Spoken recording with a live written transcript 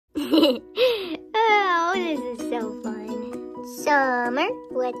Summer,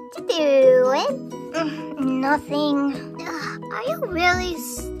 what you doing? Nothing. Are you really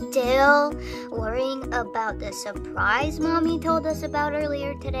still worrying about the surprise Mommy told us about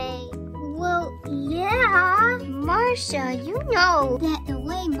earlier today? Well, yeah. Marsha, you know that the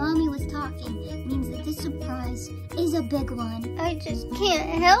way Mommy was talking means that this surprise is a big one. I just can't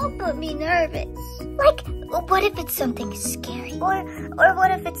help but be nervous. Like, what if it's something scary? Or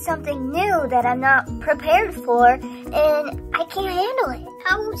what if it's something new that I'm not prepared for and I can't handle it?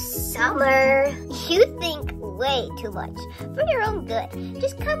 Oh, Summer, you think way too much for your own good.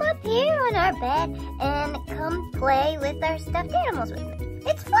 Just come up here on our bed and come play with our stuffed animals with me.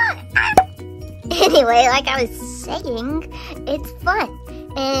 It's fun. Anyway, like I was saying, it's fun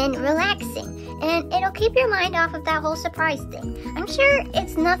and relaxing. And it'll keep your mind off of that whole surprise thing. I'm sure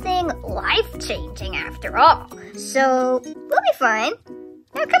it's nothing life-changing after all. So, we'll be fine.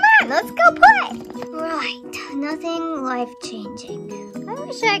 Now come on, let's go play. Right, nothing life-changing. I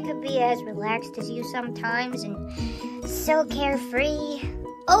wish I could be as relaxed as you sometimes and so carefree.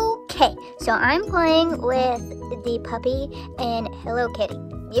 Okay, so I'm playing with the puppy and Hello Kitty.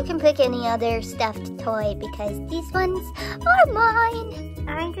 You can pick any other stuffed toy because these ones are mine.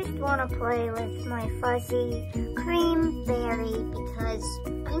 I just want to play with my fuzzy cream berry because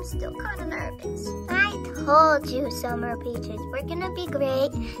I'm still kind of nervous. I told you, Summer Peaches, we're gonna be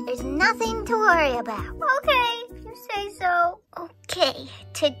great. There's nothing to worry about. Okay, if you say so. Okay,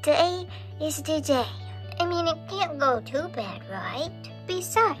 today is the day. I mean, it can't go too bad, right?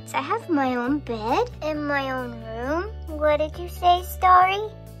 Besides, I have my own bed and my own room. What did you say, Starry?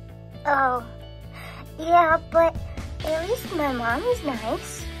 Oh, yeah, but at least my mom is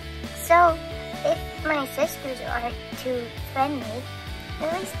nice. So, if my sisters aren't too friendly,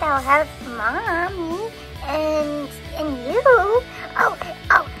 at least I'll have Mommy and you. Oh,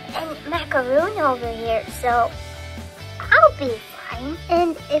 and Macaroon over here, so I'll be fine.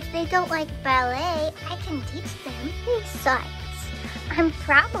 And if they don't like ballet, I can teach them. Besides, I'm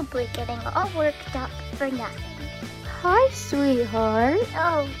probably getting all worked up for nothing. Hi, sweetheart.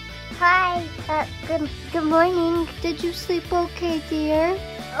 Oh, hi. Good morning. Did you sleep okay, dear?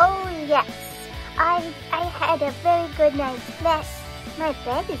 Oh, yes. I had a very good night's rest. My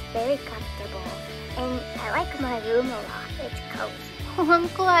bed is very comfortable, and I like my room a lot. It's cozy. Oh, I'm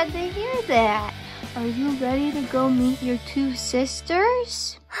glad to hear that. Are you ready to go meet your two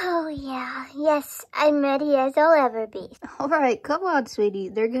sisters? Oh, yeah. Yes, I'm ready as I'll ever be. All right, come on, sweetie.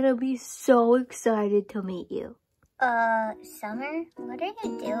 They're gonna be so excited to meet you. Summer, what are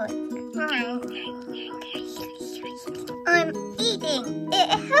you doing? I'm eating. It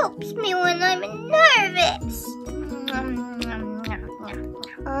helps me when I'm nervous.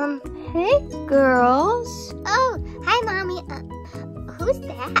 Hey, girls. Oh, hi, Mommy. Who's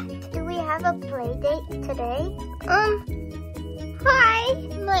that? Do we have a play date today? Hi.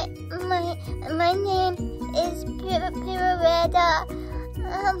 My name is Pirouetta.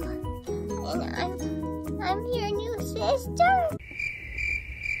 And I'm your new sister.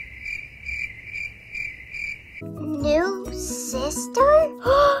 New sister?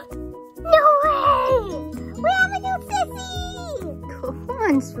 No way! We have a new sissy! Come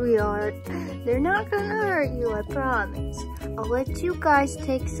on, sweetheart. They're not gonna hurt you, I promise. I'll let you guys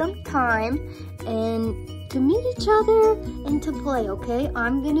take some time and to meet each other and to play, okay?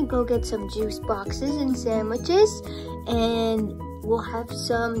 I'm gonna go get some juice boxes and sandwiches and we'll have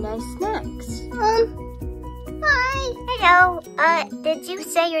some nice snacks. Hi. Hello. Did you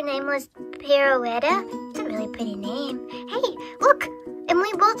say your name was Pirouetta? It's a really pretty name. Hey, look, and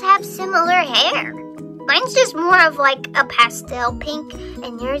we both have similar hair. Mine's just more of like a pastel pink,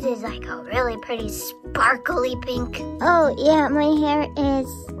 and yours is like a really pretty sparkly pink. Oh, yeah, my hair is...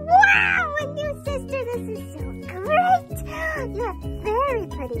 Wow, a new sister, this is so great. You have very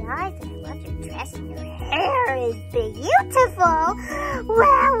pretty eyes, and I love your dress, and your hair is beautiful.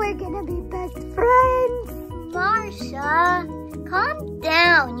 Wow, we're gonna be best friends. Marsha, calm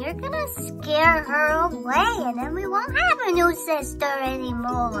down. You're gonna scare her away, and then we won't have a new sister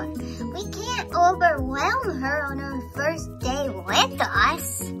anymore. We can't overwhelm her on her first day with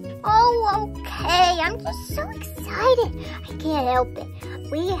us. Oh, okay. I'm just so excited. I can't help it.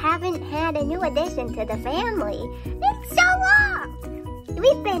 We haven't had a new addition to the family in so long.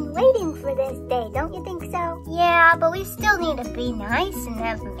 We've been waiting for this day, don't you think so? Yeah, but we still need to be nice and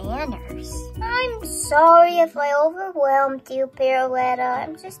have manners. I'm sorry if I overwhelmed you, Pirouetta.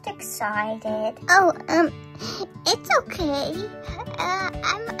 I'm just excited. Oh, it's okay.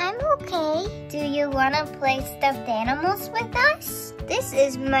 I'm okay. Do you want to play stuffed animals with us? This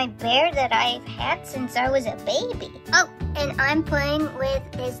is my bear that I've had since I was a baby. Oh, and I'm playing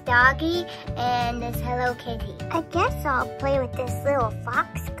with this doggy and this Hello Kitty. I guess I'll play with this little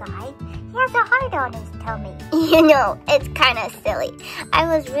fox guy. He has a heart on his tummy. You know, it's kind of silly. I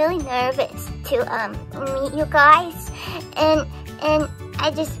was really nervous to meet you guys, and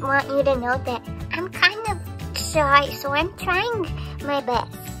I just want you to know that I'm kind of shy, so I'm trying my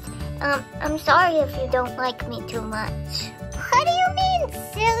best. I'm sorry if you don't like me too much. What do you mean,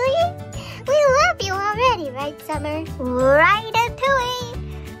 silly? We love you already, right, Summer? Right-a-tooey!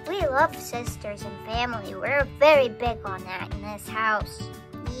 We love sisters and family. We're very big on that in this house.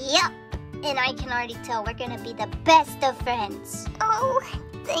 Yep. And I can already tell we're gonna be the best of friends. Oh,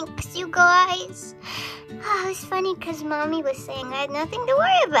 thanks, you guys. Oh, it's funny because Mommy was saying I had nothing to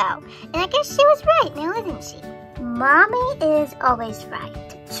worry about. And I guess she was right now, isn't she? Mommy is always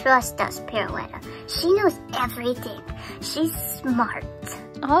right. Trust us, Pirouetta. She knows everything. She's smart.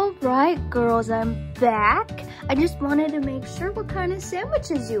 All right, girls, I'm back. I just wanted to make sure what kind of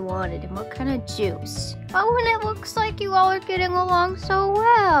sandwiches you wanted and what kind of juice. Oh, and it looks like you all are getting along so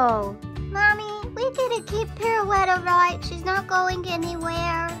well. Mommy, we didn't keep Pirouetta right. She's not going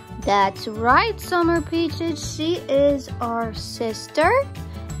anywhere. That's right, Summer Peaches. She is our sister,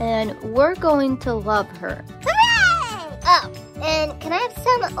 and we're going to love her. Hooray! Oh, and can I have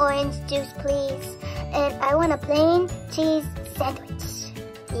some orange juice, please? And I want a plain cheese sandwich.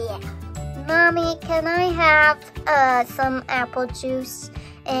 Yeah. Mommy, can I have some apple juice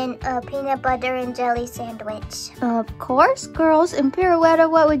and a peanut butter and jelly sandwich? Of course, girls. And Pirouetta,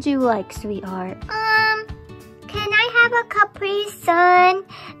 what would you like, sweetheart? Can I have a Capri Sun?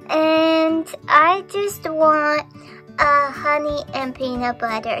 And I just want a honey and peanut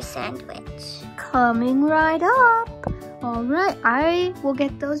butter sandwich. Coming right up. All right, I will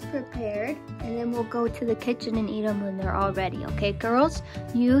get those prepared, and then we'll go to the kitchen and eat them when they're all ready. Okay, girls?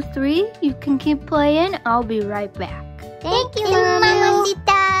 You three, you can keep playing. I'll be right back. Thank you,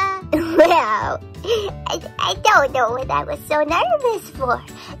 Mamacita. Well, I don't know what I was so nervous for.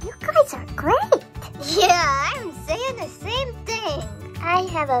 You guys are great. Yeah, I'm saying the same thing. I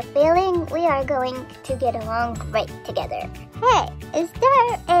have a feeling we are going to get along great together. Hey, is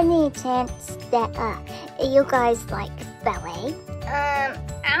there any chance that you guys like ballet? I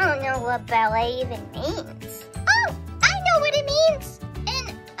don't know what ballet even means. Oh, I know what it means.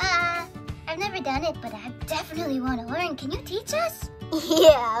 And I've never done it, but I definitely want to learn. Can you teach us?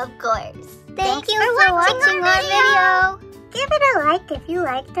 Yeah, of course. Thanks you for watching our video. Give it a like if you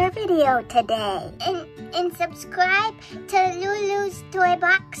liked our video today. And subscribe to Lulu's Toy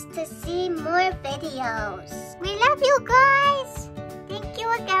Box to see more videos. We love you guys. Thank you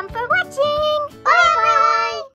again for watching. Bye, everyone.